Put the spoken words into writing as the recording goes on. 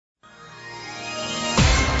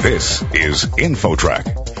This is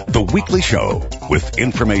InfoTrack, the weekly show with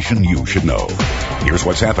information you should know. Here's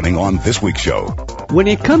what's happening on this week's show. When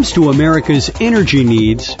it comes to America's energy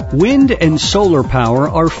needs, wind and solar power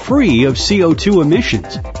are free of CO2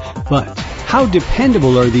 emissions. But how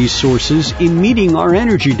dependable are these sources in meeting our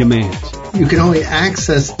energy demands? You can only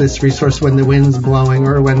access this resource when the wind's blowing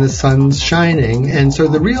or when the sun's shining. And so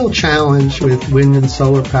the real challenge with wind and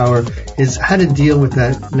solar power is how to deal with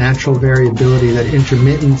that natural variability, that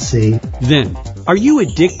intermittency. Then, are you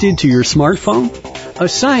addicted to your smartphone? A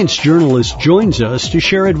science journalist joins us to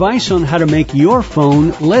share advice on how to make your phone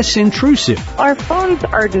less intrusive. Our phones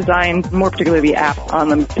are designed, more particularly the apps on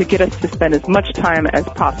them, to get us to spend as much time as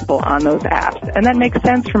possible on those apps. And that makes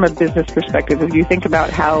sense from a business perspective if you think about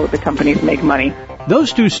how the companies make money.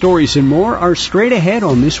 Those two stories and more are straight ahead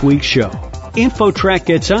on this week's show. InfoTrack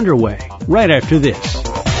gets underway right after this.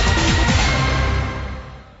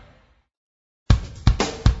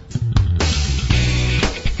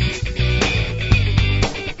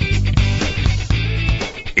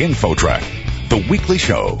 InfoTrack, the weekly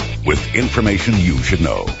show with information you should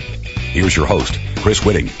know. Here's your host, Chris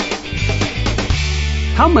Whitting.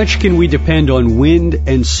 How much can we depend on wind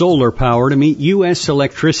and solar power to meet U.S.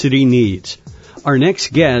 electricity needs? Our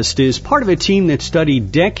next guest is part of a team that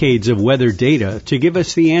studied decades of weather data to give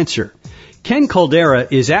us the answer. Ken Caldera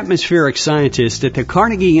is atmospheric scientist at the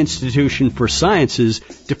Carnegie Institution for Sciences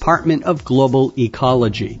Department of Global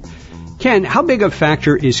Ecology. Ken, how big a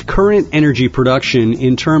factor is current energy production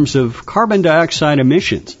in terms of carbon dioxide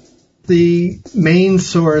emissions? The main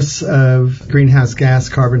source of greenhouse gas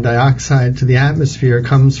carbon dioxide to the atmosphere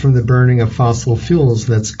comes from the burning of fossil fuels.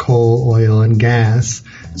 That's coal, oil, and gas.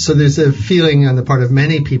 So there's a feeling on the part of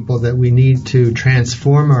many people that we need to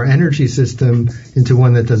transform our energy system into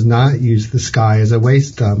one that does not use the sky as a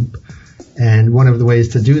waste dump. And one of the ways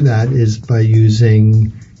to do that is by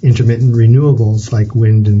using intermittent renewables like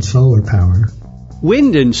wind and solar power.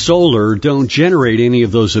 Wind and solar don't generate any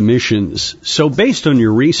of those emissions. So based on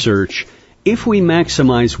your research, if we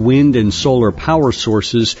maximize wind and solar power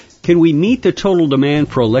sources, can we meet the total demand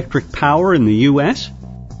for electric power in the U.S.?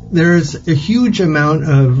 There's a huge amount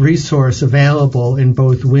of resource available in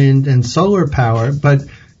both wind and solar power, but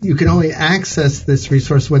you can only access this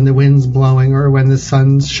resource when the wind's blowing or when the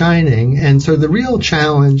sun's shining. And so the real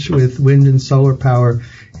challenge with wind and solar power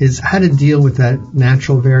is how to deal with that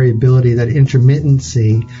natural variability, that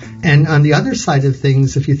intermittency. And on the other side of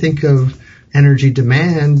things, if you think of energy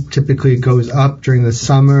demand, typically it goes up during the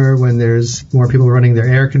summer when there's more people running their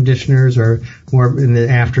air conditioners, or more in the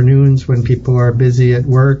afternoons when people are busy at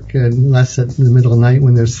work, and less at the middle of the night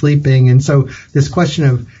when they're sleeping. And so this question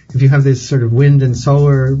of if you have this sort of wind and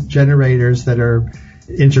solar generators that are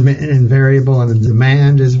intermittent and variable and the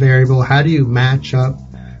demand is variable, how do you match up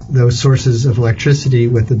those sources of electricity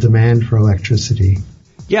with the demand for electricity?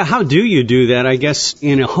 Yeah, how do you do that? I guess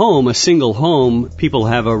in a home, a single home, people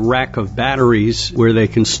have a rack of batteries where they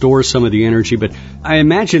can store some of the energy, but I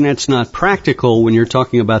imagine that's not practical when you're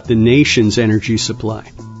talking about the nation's energy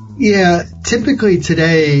supply. Yeah, typically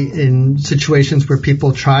today in situations where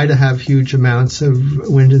people try to have huge amounts of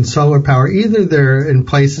wind and solar power, either they're in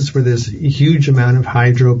places where there's a huge amount of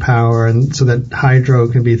hydropower, and so that hydro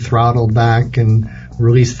can be throttled back and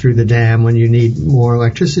released through the dam when you need more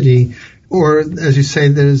electricity. Or, as you say,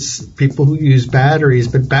 there's people who use batteries,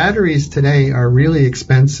 but batteries today are really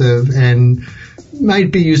expensive and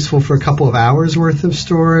might be useful for a couple of hours worth of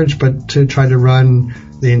storage, but to try to run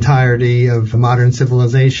the entirety of modern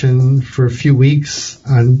civilization for a few weeks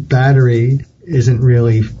on battery isn't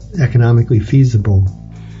really economically feasible.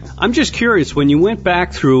 I'm just curious, when you went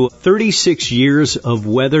back through 36 years of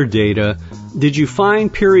weather data, did you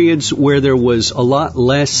find periods where there was a lot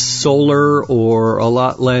less solar or a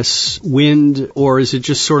lot less wind, or is it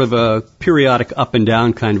just sort of a periodic up and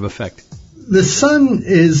down kind of effect? The sun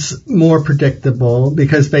is more predictable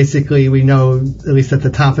because basically we know, at least at the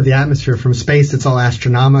top of the atmosphere from space, it's all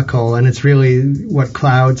astronomical, and it's really what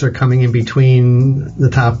clouds are coming in between the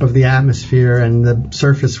top of the atmosphere and the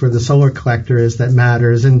surface where the solar collector is that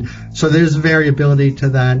matters. And so there's variability to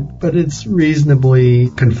that, but it's reasonably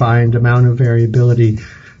confined amount of variability.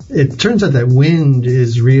 It turns out that wind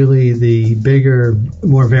is really the bigger,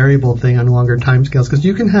 more variable thing on longer timescales, because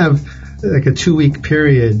you can have like a 2-week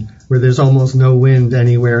period where there's almost no wind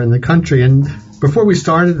anywhere in the country. And before we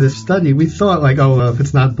started this study, we thought like, oh, well, if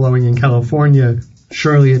it's not blowing in California,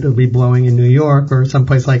 surely it'll be blowing in New York or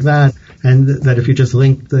someplace like that. And that if you just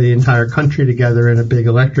link the entire country together in a big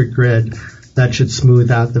electric grid, that should smooth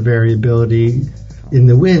out the variability in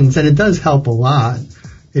the winds. And it does help a lot.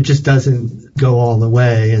 It just doesn't go all the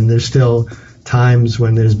way. And there's still times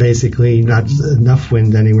when there's basically not enough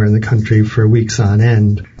wind anywhere in the country for weeks on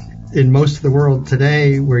end. In most of the world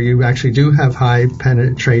today, where you actually do have high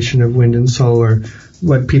penetration of wind and solar,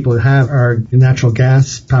 what people have are natural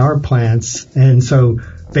gas power plants. And so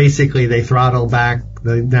basically they throttle back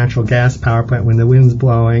the natural gas power plant when the wind's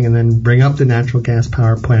blowing and then bring up the natural gas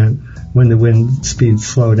power plant when the wind speeds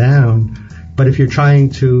slow down. But if you're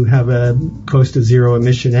trying to have a close to zero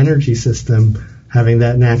emission energy system, having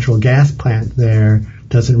that natural gas plant there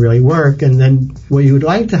doesn't really work. And then what you would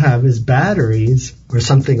like to have is batteries or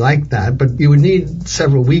something like that, but you would need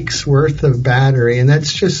several weeks worth of battery, and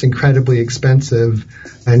that's just incredibly expensive.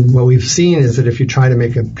 And what we've seen is that if you try to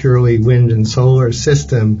make a purely wind and solar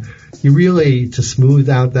system, you really, to smooth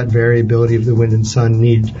out that variability of the wind and sun,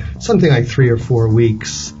 need something like 3 or 4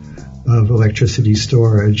 weeks of electricity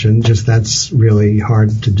storage, and just that's really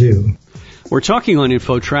hard to do. We're talking on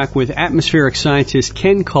InfoTrack with atmospheric scientist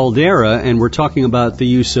Ken Caldeira, and we're talking about the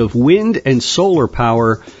use of wind and solar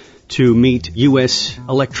power to meet U.S.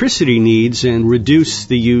 electricity needs and reduce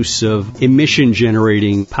the use of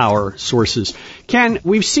emission-generating power sources. Ken,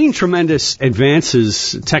 we've seen tremendous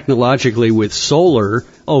advances technologically with solar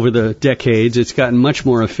over the decades. It's gotten much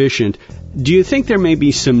more efficient. Do you think there may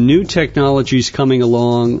be some new technologies coming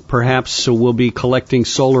along, perhaps so we'll be collecting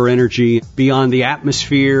solar energy beyond the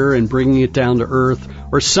atmosphere and bringing it down to Earth,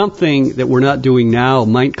 or something that we're not doing now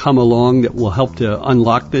might come along that will help to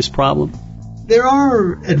unlock this problem? There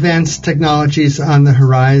are advanced technologies on the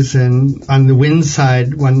horizon. On the wind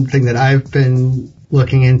side, one thing that I've been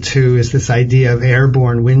looking into is this idea of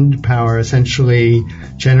airborne wind power, essentially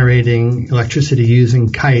generating electricity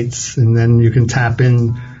using kites, and then you can tap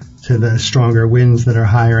in to the stronger winds that are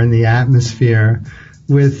higher in the atmosphere.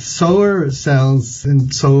 With solar cells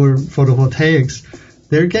and solar photovoltaics,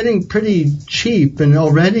 they're getting pretty cheap, and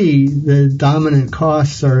already the dominant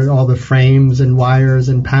costs are all the frames and wires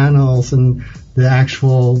and panels, and the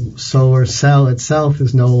actual solar cell itself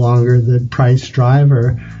is no longer the price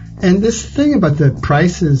driver. And this thing about the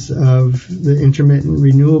prices of the intermittent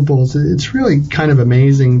renewables, it's really kind of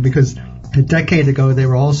amazing, because a decade ago they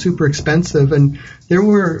were all super expensive, and there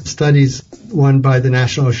were studies, one by the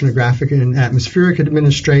National Oceanographic and Atmospheric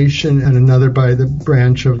Administration and another by the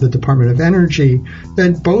branch of the Department of Energy,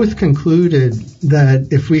 that both concluded that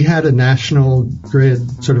if we had a national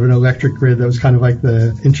grid, sort of an electric grid that was kind of like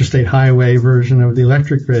the interstate highway version of the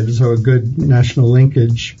electric grid, so a good national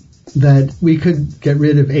linkage, that we could get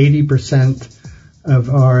rid of 80% of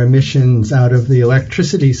our emissions out of the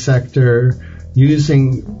electricity sector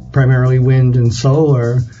using primarily wind and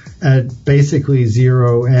solar at basically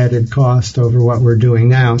zero added cost over what we're doing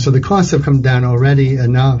now. So the costs have come down already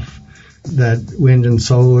enough that wind and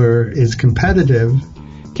solar is competitive.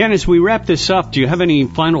 Ken, as we wrap this up, do you have any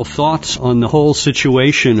final thoughts on the whole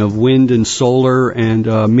situation of wind and solar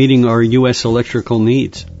and meeting our U.S. electrical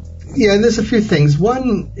needs? Yeah, there's a few things.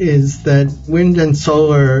 One is that wind and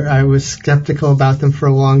solar, I was skeptical about them for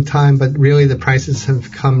a long time, but really the prices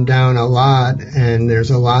have come down a lot, and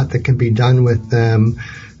there's a lot that can be done with them,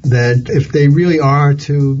 that if they really are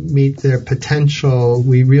to meet their potential,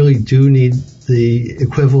 we really do need the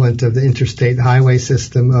equivalent of the interstate highway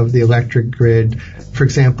system of the electric grid. For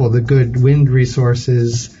example, the good wind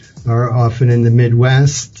resources are often in the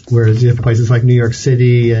Midwest, whereas you have places like New York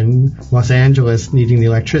City and Los Angeles needing the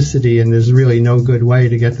electricity, and there's really no good way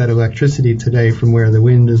to get that electricity today from where the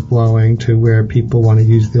wind is blowing to where people want to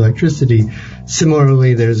use the electricity.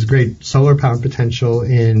 Similarly, there's great solar power potential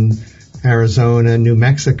in Arizona, New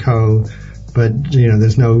Mexico, but,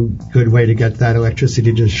 there's no good way to get that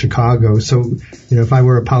electricity to Chicago. So, if I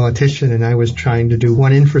were a politician and I was trying to do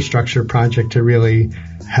one infrastructure project to really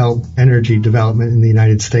help energy development in the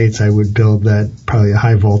United States, I would build that probably a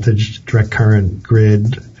high voltage direct current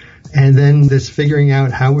grid. And then this figuring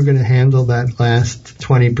out how we're going to handle that last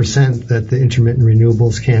 20% that the intermittent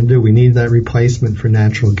renewables can do. We need that replacement for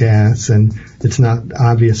natural gas, and it's not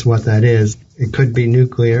obvious what that is. It could be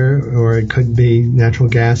nuclear, or it could be natural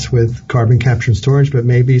gas with carbon capture and storage, but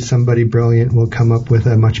maybe somebody brilliant will come up with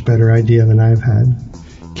a much better idea than I've had.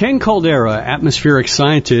 Ken Caldeira, atmospheric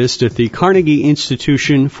scientist at the Carnegie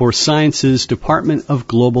Institution for Science's Department of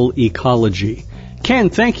Global Ecology. Ken,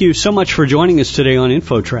 thank you so much for joining us today on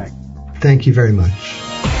InfoTrack. Thank you very much.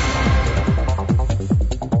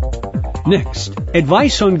 Next,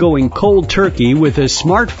 advice on going cold turkey with a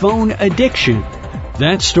smartphone addiction.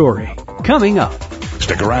 That story coming up.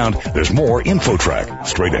 Stick around. There's more InfoTrack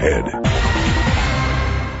straight ahead.